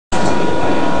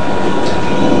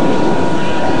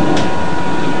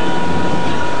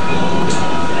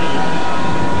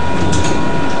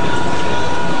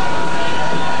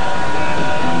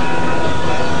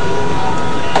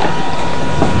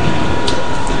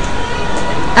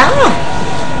Ah!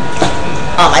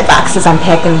 All my boxes, I'm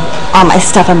packing all my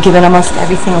stuff. I'm giving almost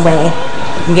everything away.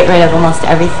 I'm getting rid of almost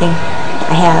everything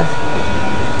I have.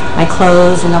 My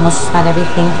clothes and almost about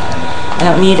everything. I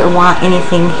don't need or want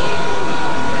anything.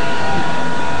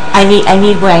 I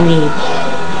need what I need.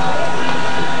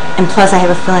 And plus I have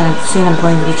a feeling soon I'm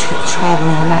going to be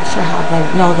traveling. I'm not sure how, but I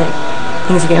know that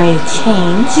things are getting ready to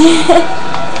change.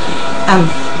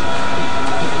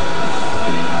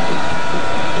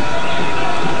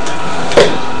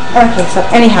 Okay, so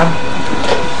anyhow,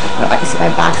 I don't like to see my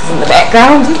boxes in the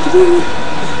background.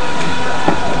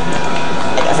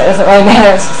 I guess it doesn't really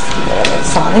matter, it's just whatever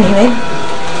it's on anyway.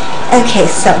 Okay,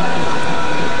 so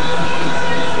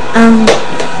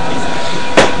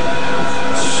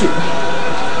shoot.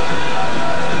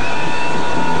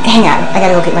 Hang on, I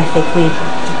gotta go get my fake weed.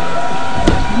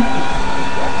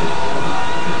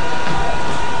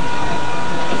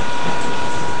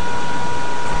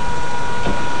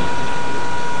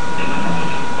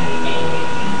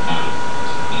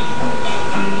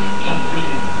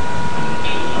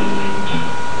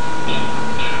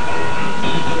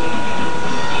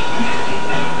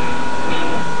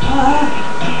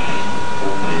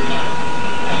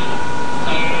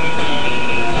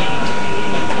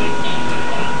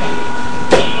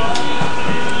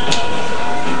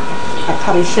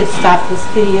 Probably should stop this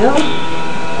video.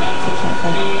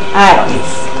 I don't need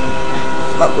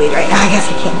smoke weed right now. I guess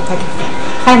I can't. I can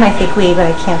find my fake weed, but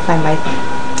I can't find my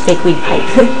fake weed pipe.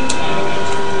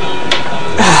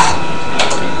 I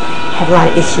have a lot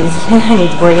of issues I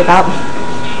need to worry about.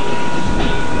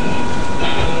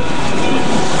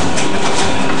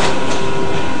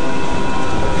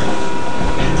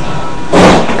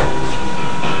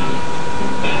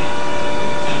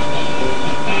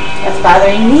 That's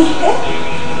bothering me.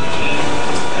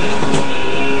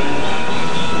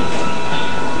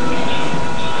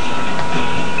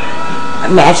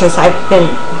 Mattress. I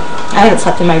haven't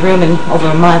slept in my room in over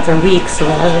a month or weeks or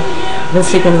whatever. I've been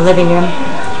sleeping in the living room.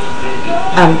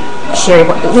 Sherrie,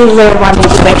 Laird wanted me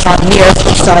to make a mirror,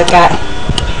 so I got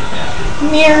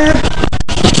mirror.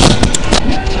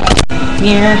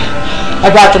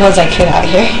 I brought the ones I could out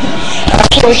here.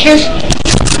 Okay, here's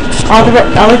all the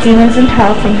demons in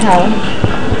hell from hell.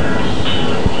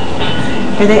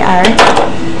 Here they are.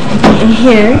 In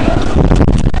here.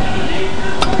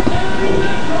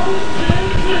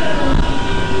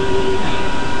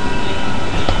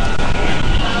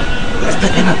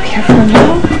 Put them up here for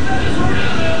now.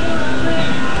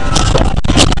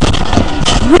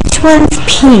 Which one's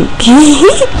pink?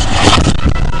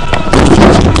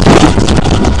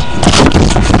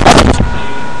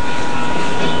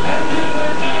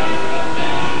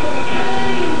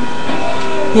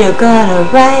 You're gonna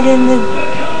ride in the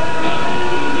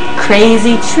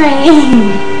crazy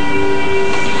train.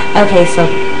 Okay, so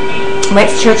went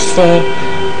to church today.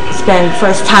 It's been the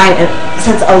first time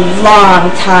since a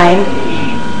long time.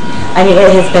 I mean,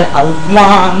 it has been a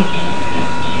long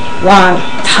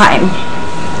time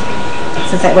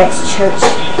since I went to church,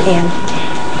 and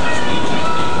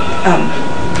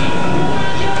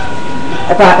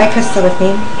I brought my crystal with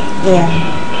me, and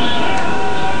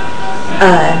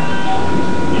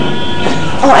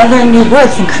oh, I learned new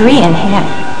words in Korean. Hang on.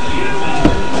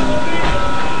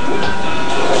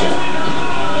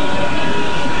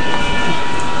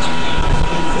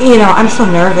 You know, I'm so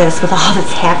nervous with all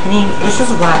that's happening. This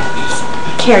is a lot,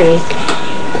 Carrie,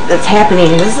 that's happening.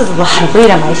 This is a lot of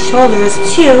weight on my shoulders,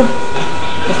 too.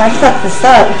 If I fuck this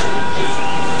up,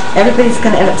 everybody's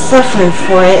going to end up suffering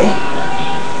for it.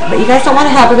 But you guys don't want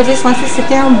to help. Everybody just wants to sit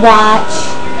there and watch,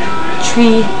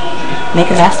 tree,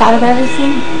 make a mess out of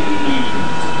everything.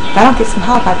 If I don't get some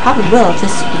help, I probably will,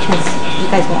 just because you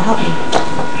guys won't help me.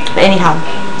 But anyhow.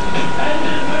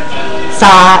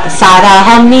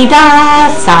 사랑합니다,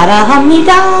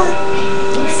 사랑합니다,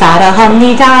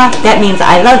 사랑합니다. That means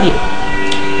I love you.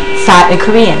 In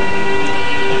Korean.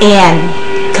 And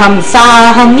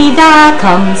감사합니다,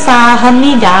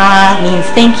 감사합니다 means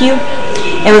thank you.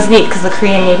 It was neat because the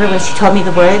Korean neighbor, when she told me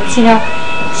the words, you know,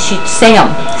 she sang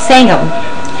them.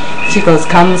 She goes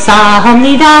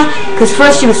감사합니다, because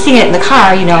first she was singing it in the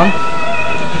car, you know,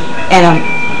 and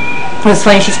it was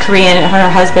funny. She's Korean, and her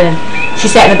husband. She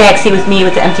sat in the back seat with me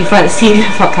with the empty front seat. It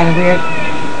felt kind of weird.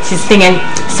 She's singing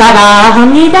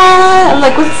사랑합니다. I'm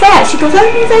like, what's that? She goes,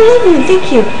 that means I love you, thank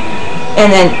you.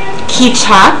 And then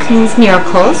기적 means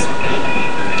miracles.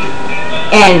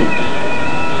 And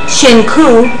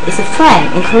친구 is a friend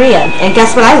in Korea. And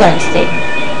guess what I learned today?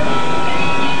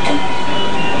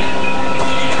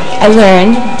 I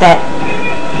learned that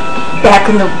back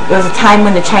when there was a time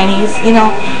when the Chinese, you know,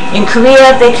 in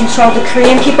Korea, they controlled the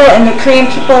Korean people, and the Korean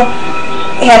people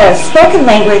had a spoken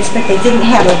language, but they didn't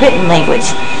have a written language,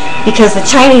 because the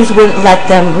Chinese wouldn't let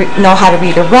them know how to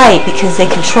read or write, because they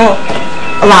control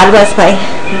a lot of us by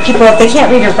people. If they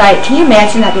can't read or write, can you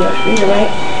imagine not being able to read or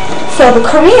write? So the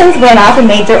Koreans went off and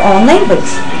made their own language,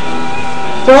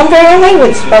 their own very own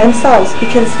language by themselves,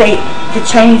 because the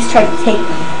Chinese tried to take.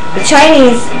 The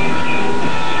Chinese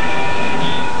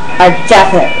are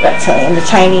definite reptilian. The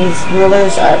Chinese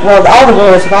rulers are, well, all the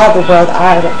rulers of all the world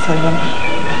are reptilian.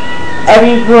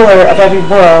 Every ruler of every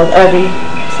world, every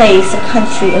place or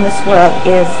country in this world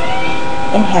is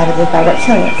inhabited by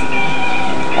reptilians.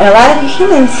 And a lot of the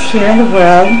humans here in the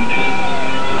world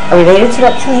are related to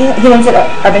reptilian, humans that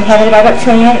are inhabited by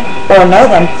reptilian or know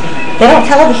them. They don't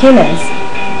tell the humans.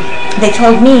 They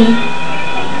told me,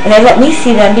 and they let me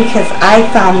see them because I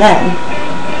found them.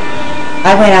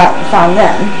 I went out and found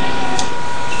them.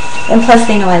 And plus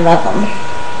they know I love them.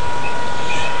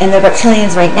 And the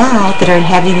reptilians right now that are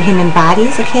inhabiting the human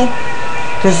bodies, okay,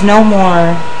 there's no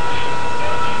more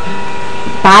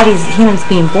bodies, humans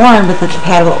being born with a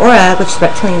compatible aura, which the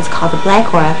reptilians call the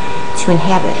black aura, to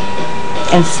inhabit.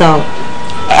 And so,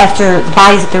 after the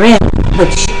bodies that they're in,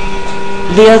 which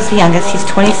Leo's the youngest, he's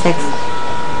 26,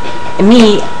 and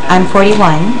me, I'm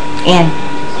 41, and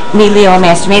me, Leo, and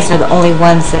Master Mason are the only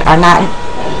ones that are not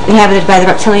inhabited by the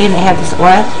reptilian. They have this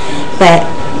aura, but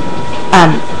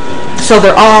so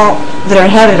they're all that are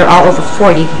inhabited are all over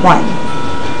 41.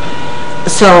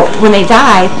 So when they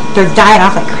die, they're dying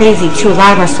off like crazy too. A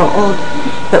lot of them are so old.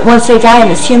 But once they die in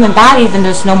this human body, then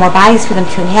there's no more bodies for them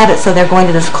to inhabit. So they're going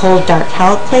to this cold, dark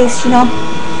hell place, you know,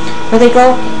 where they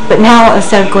go. But now,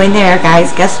 instead of going there,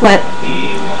 guys, guess what?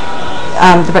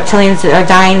 The reptilians that are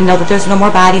dying know that there's no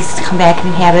more bodies to come back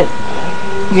and inhabit.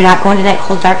 You're not going to that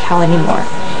cold, dark hell anymore.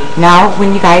 Now,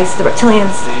 when you guys, the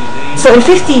reptilians, so in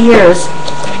 50 years,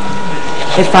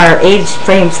 if our age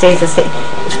frame stays the same,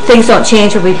 if things don't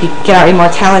change or we get our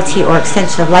immortality or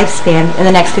extension of lifespan, in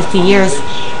the next 50 years,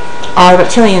 all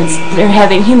reptilians that are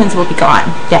having humans will be gone,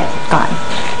 dead, gone.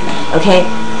 Okay?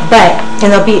 But, and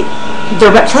they'll be,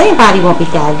 the reptilian body won't be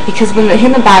dead, because when the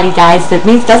human body dies, that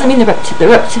means, doesn't mean when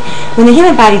the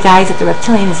human body dies that the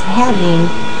reptilian is inhabiting,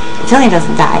 the reptilian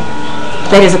doesn't die.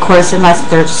 That is, of course, unless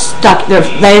they're stuck, that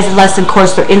is, unless, of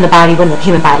course, they're in the body when the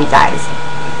human body dies.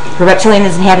 The reptilian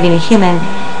is inhabiting a human,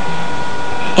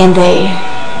 and they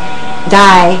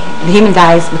die, the human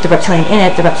dies with the reptilian in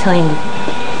it, the reptilian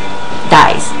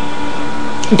dies.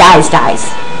 Dies.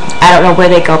 I don't know where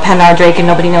they go, Pindar, Drake, and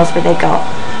nobody knows where they go.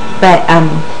 But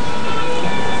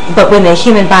when the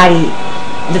human body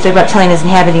that the reptilian is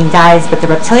inhabiting dies, but the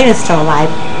reptilian is still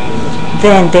alive,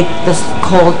 then this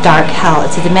cold, dark hell,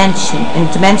 it's a dimension.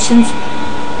 And dimensions,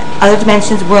 other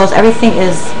dimensions, worlds, everything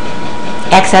is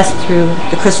accessed through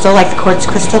the crystal, like the quartz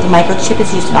crystal. The microchip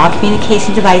is used in all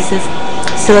communication devices.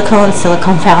 Silicon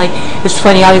Valley. It's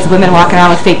funny, all these women walking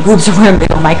around with fake boobs are wearing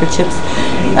big old microchips.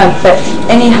 But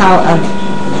anyhow,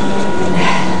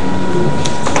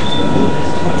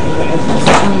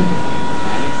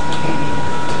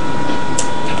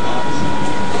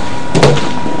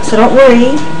 so don't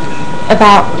worry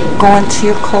about going to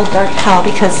your cold, dark hell,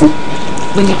 because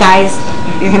when you guys,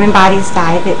 your human bodies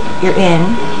die that you're in,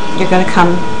 you're going to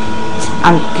come,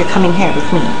 you're coming here with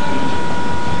me.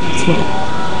 It's me.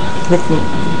 With me.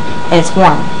 And it's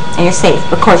warm. And you're safe.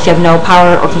 Of course, you have no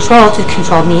power or control to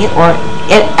control me or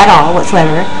it at all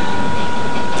whatsoever.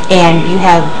 And you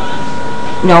have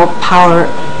no power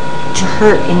to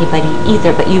hurt anybody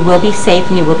either. But you will be safe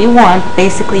and you will be warm.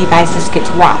 Basically, you guys just get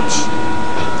to watch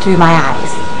through my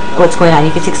eyes what's going on.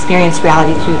 You get to experience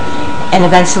reality through, and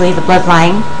eventually the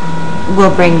bloodline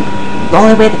will bring, the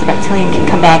only way that the reptilian can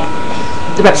come back,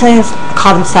 the reptilians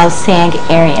call themselves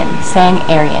Sang-Aryan,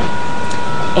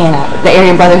 and the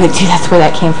Aryan Brotherhood too, that's where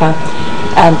that came from,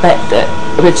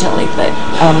 originally,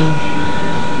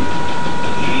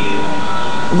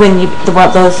 when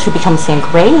those who become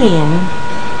Sang-Aryan,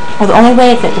 well, the only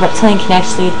way that the reptilian can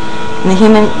actually, and the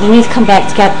human, they need to come back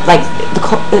together, like,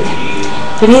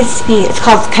 there needs to be, it's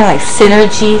called kind of like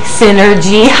synergy,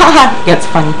 haha, yeah, it's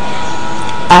funny.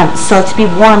 So to be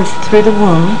warmed through the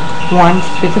womb,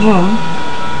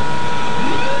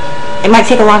 it might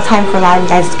take a long time for a lot of you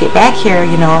guys to get back here,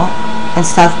 you know, and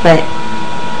stuff, but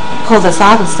pull this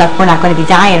off and stuff, we're not going to be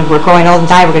dying, we're growing old and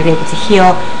die, we're going to be able to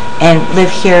heal and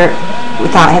live here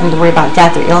without having to worry about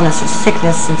death or illness or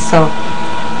sickness, and so,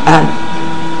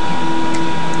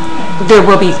 there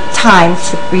will be time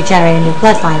to regenerate a new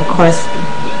bloodline, of course.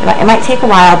 It might take a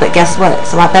while, but guess what?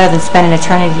 It's a lot better than spending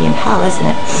eternity in hell, isn't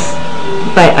it?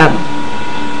 But,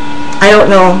 I don't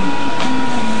know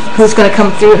who's going to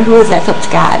come through and who is. That's up to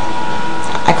God.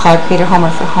 I call her Creator Homer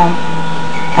for home.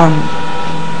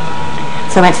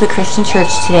 So I went to the Christian church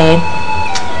today.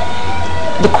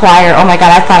 The choir, oh my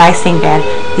God, I thought I sang bad.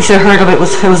 You should have heard of it. It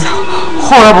was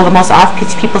horrible. The most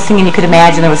off-pitch people singing you could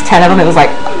imagine. There was 10 of them. It was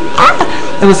like, ah!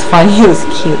 It was funny. It was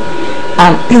cute.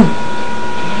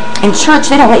 In church,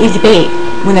 they don't let you debate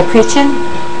when they're preaching.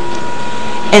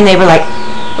 And they were like,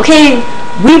 okay,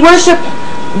 we worship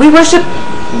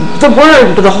the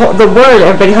Word. The Word.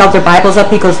 Everybody held their Bibles up.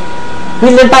 He goes, we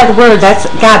live by the Word. That's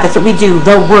God. That's what we do.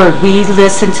 The Word. We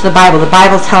listen to the Bible. The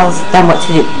Bible tells them what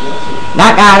to do.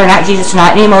 Not God or not Jesus, or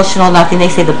not any emotional, nothing. They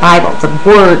say the Bible, the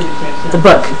Word, the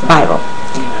book, the Bible.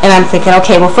 And I'm thinking,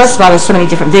 okay, well, first of all, there's so many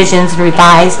different visions and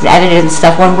revised and edited and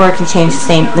stuff. One word can change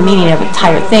the meaning of the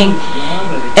entire thing.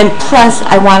 And plus,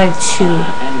 I wanted to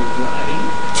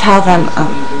tell them,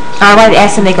 I wanted to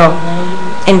ask them, they go,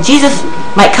 and Jesus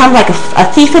might come like a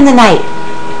thief in the night.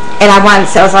 And I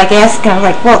was like asking, I was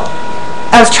like, well,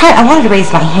 I wanted to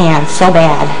raise my hand so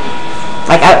bad.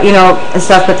 Like, you know, and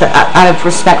stuff, but out of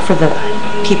respect for the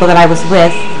people that I was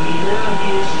with,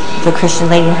 the Christian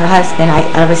lady and her husband, out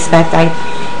of respect, I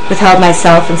withheld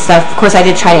myself and stuff. Of course, I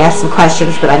did try to ask some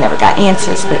questions, but I never got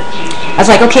answers. But I was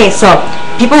like, okay, so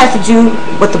people have to do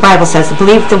what the Bible says,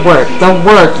 believe the Word,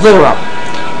 literal.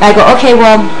 And I go, okay,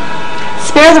 well,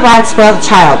 spare the rod, spoil the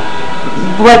child.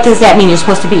 What does that mean? You're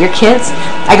supposed to beat your kids?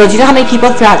 I go, do you know how many people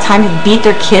throughout time have beat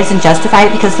their kids and justified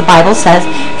it because the Bible says,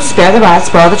 spare the rod,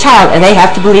 spoil the child, and they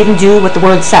have to believe and do what the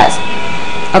Word says.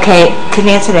 Okay, couldn't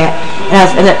answer that.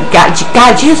 And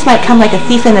God, Jesus might come like a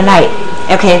thief in the night.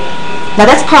 Okay, now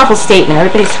that's a powerful statement.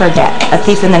 Everybody's heard that. A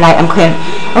thief in the night. I'm clear.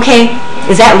 Okay,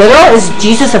 is that literal? Is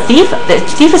Jesus a thief? A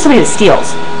thief is somebody that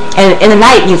steals. And in the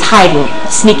night means hiding,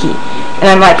 sneaky. And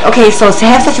I'm like, okay, so to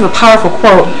have such a powerful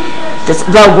quote,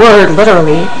 the Word,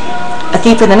 literally, a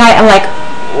thief in the night, I'm like,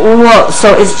 whoa,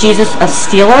 so is Jesus a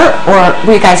stealer, or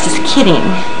were you guys just kidding?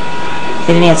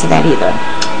 They didn't answer that either.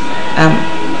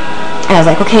 And I was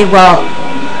like, okay, well,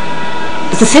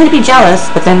 it's a sin to be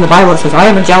jealous, but then the Bible says, I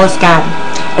am a jealous God.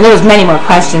 And there was many more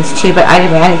questions, too, but I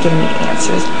didn't get any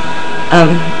answers.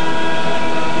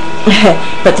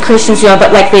 But the Christians, you know,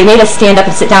 but like they made us stand up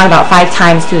and sit down about 5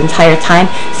 times through the entire time.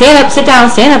 Stand up, sit down,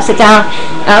 stand up, sit down.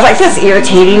 And I was like, this is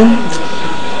irritating.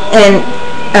 And,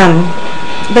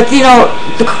 but you know,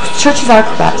 the churches are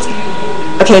corrupt.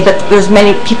 Okay, but there's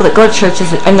many people that go to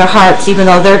churches in their hearts, even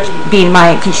though they're being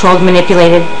mind-controlled,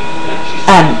 manipulated,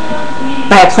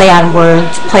 by a play on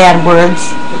words.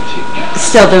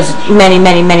 Still, there's many,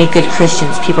 many, many good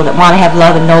Christians, people that want to have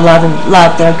love and know love and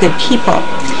love. They're good people.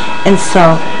 And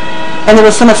so, and there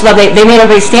was so much love. They made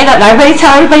everybody stand up and everybody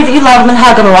tell everybody that you love them and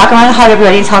hug them and walk around and hug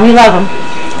everybody and tell them you love them.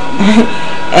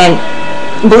 And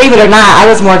believe it or not, I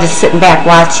was more just sitting back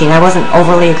watching. I wasn't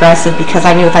overly aggressive because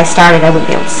I knew if I started, I wouldn't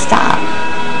be able to stop.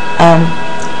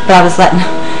 But I was letting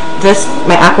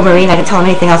my aquamarine, I didn't tell them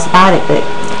anything else about it, but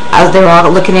they were all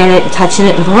looking at it and touching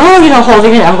it and going, oh, you know,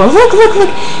 holding it. I'm going, look, look,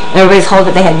 look. And everybody's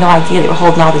holding it. They had no idea they were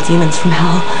holding all the demons from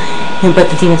hell.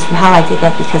 But the demons from hell, I did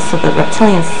that because so the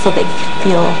reptilians, so they could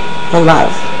feel the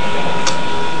love.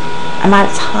 I'm out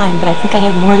of time, but I think I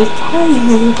have more to tell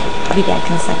you. I'll be back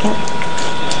in a second.